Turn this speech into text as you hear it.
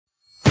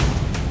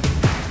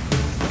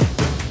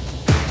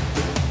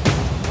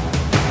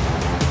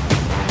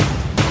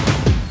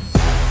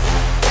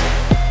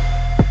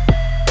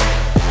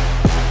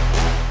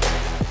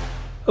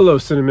Hello,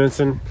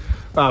 Cinnaminson.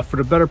 For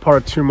the better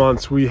part of 2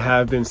 months, we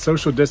have been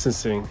social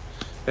distancing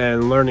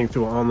and learning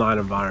through an online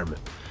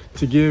environment.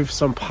 To give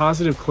some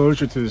positive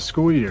closure to the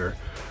school year,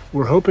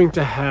 we're hoping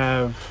to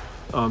have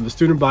the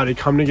student body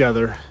come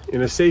together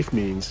in a safe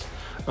means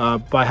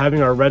by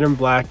having our red and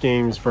black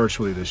games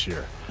virtually this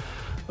year.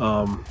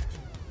 For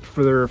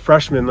the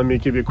freshmen, let me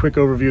give you a quick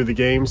overview of the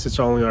games. It's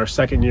only our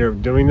second year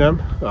of doing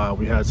them.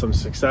 We had some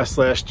success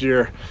last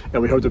year,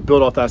 and we hope to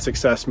build off that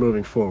success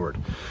moving forward.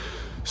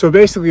 So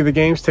basically, the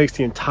games takes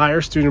the entire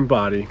student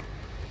body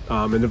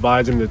and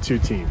divides them into two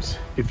teams.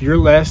 If your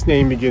last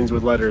name begins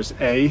with letters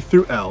A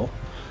through L,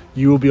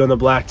 you will be on the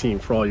black team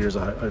for all years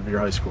of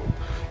your high school.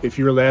 If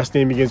your last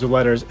name begins with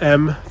letters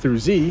M through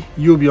Z,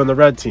 you will be on the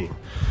red team.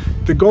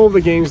 The goal of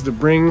the game is to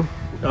bring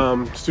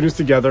students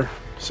together,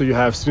 so you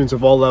have students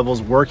of all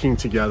levels working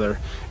together,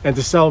 and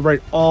to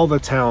celebrate all the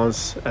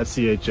talents at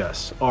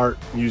CHS: art,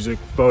 music,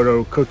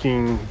 photo,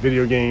 cooking,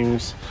 video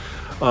games,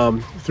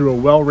 through a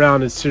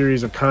well-rounded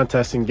series of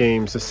contests and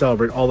games to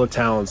celebrate all the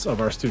talents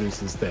of our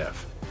students and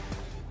staff.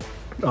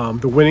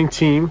 The winning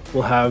team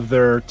will have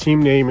their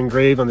team name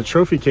engraved on the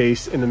trophy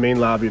case in the main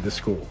lobby of the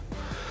school.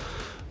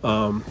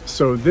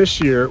 So this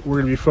year,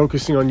 we're going to be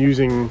focusing on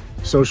using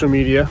social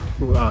media,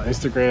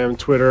 Instagram,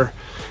 Twitter,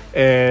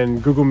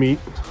 and Google Meet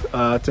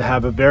to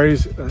have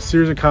a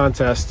series of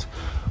contests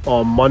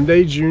on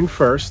Monday, June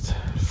 1st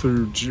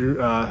through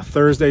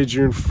Thursday,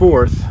 June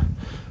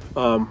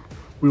 4th.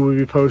 We will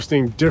be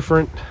posting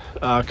different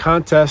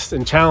contests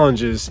and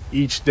challenges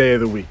each day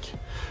of the week.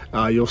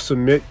 You'll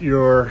submit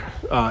your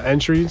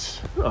entries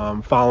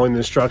following the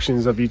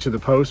instructions of each of the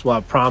posts. We'll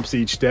have prompts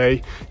each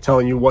day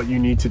telling you what you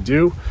need to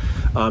do,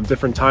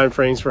 different time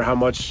frames for how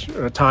much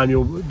time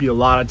you'll be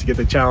allotted to get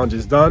the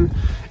challenges done.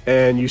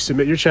 And you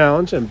submit your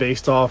challenge, and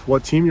based off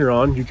what team you're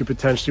on, you could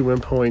potentially win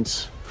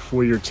points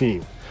for your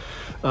team.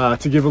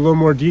 To give a little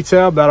more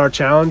detail about our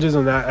challenges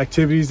and the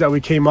activities that we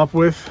came up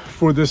with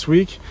for this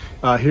week,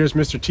 here's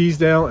Mr.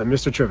 Teasdale and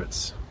Mr.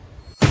 Trivets.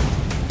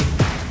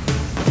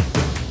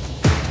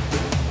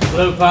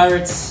 Hello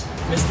Pirates,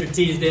 Mr.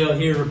 Teasdale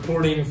here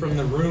reporting from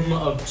the Room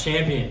of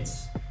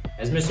Champions.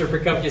 As Mr.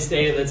 Prokupka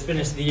stated, let's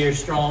finish the year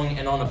strong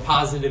and on a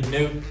positive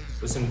note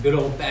with some good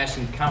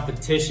old-fashioned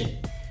competition.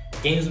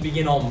 Games will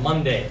begin on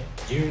Monday,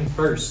 June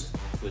 1st,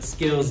 with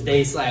Skills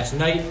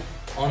Day/Night.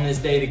 On this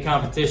day, the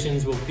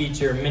competitions will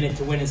feature minute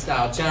to win in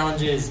style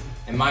challenges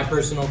and my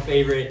personal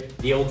favorite,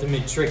 the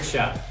ultimate trick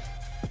shot.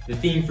 The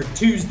theme for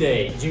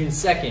Tuesday, June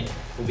 2nd,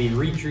 will be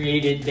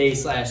Recreated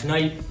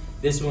Day/Night.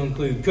 This will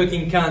include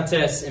cooking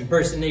contests,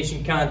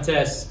 impersonation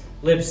contests,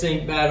 lip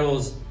sync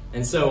battles,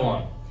 and so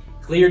on.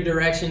 Clear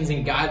directions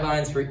and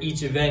guidelines for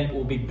each event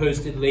will be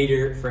posted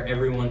later for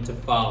everyone to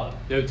follow.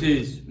 Yo,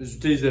 Mr.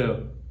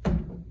 Teasdale,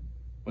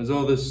 when's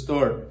all this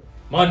start?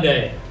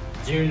 Monday,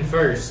 June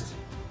 1st.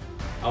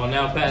 I will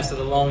now pass it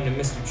along to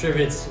Mr.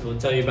 Trivets, who will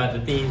tell you about the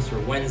themes for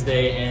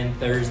Wednesday and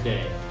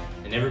Thursday.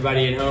 And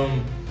everybody at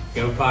home,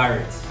 go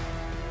Pirates.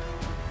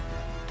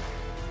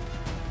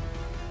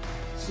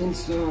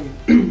 Since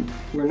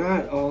we're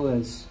not all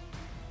as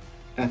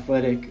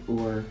athletic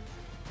or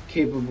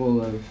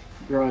capable of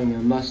growing a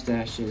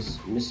mustache as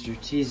Mr.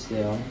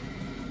 Teasdale,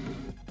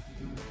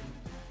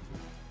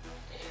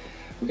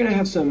 we're going to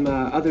have some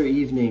other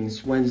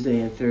evenings,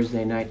 Wednesday and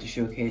Thursday night, to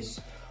showcase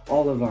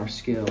all of our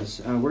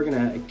skills. We're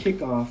going to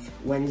kick off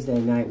Wednesday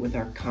night with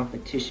our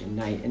competition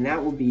night, and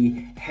that will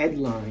be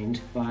headlined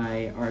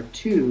by our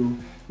two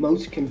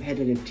most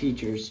competitive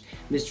teachers,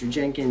 Mr.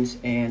 Jenkins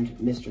and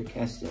Mr.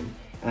 Keston.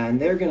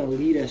 And they're going to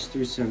lead us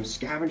through some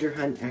scavenger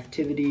hunt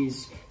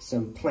activities,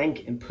 some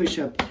plank and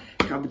push-up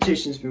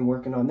competitions. Been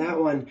working on that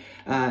one.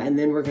 And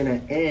then we're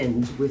going to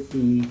end with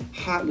the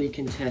hotly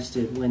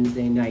contested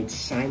Wednesday night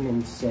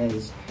Simon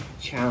Says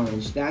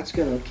Challenge. That's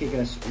going to kick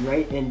us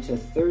right into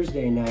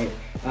Thursday night,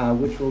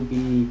 which will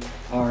be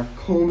our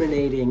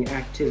culminating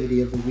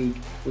activity of the week,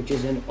 which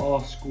is an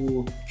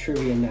all-school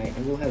trivia night.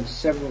 And we'll have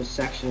several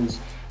sections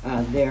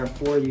there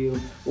for you.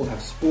 We'll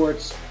have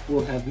sports,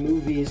 we'll have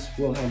movies,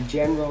 we'll have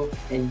general,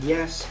 and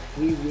yes,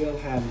 we will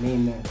have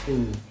Name That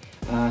Tune.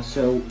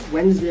 So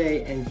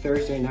Wednesday and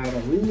Thursday night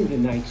are really the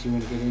nights you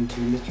want to get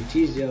into. Mr.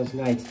 Teasdale's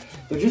nights,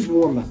 they're just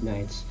warm-up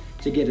nights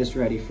to get us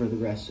ready for the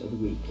rest of the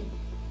week.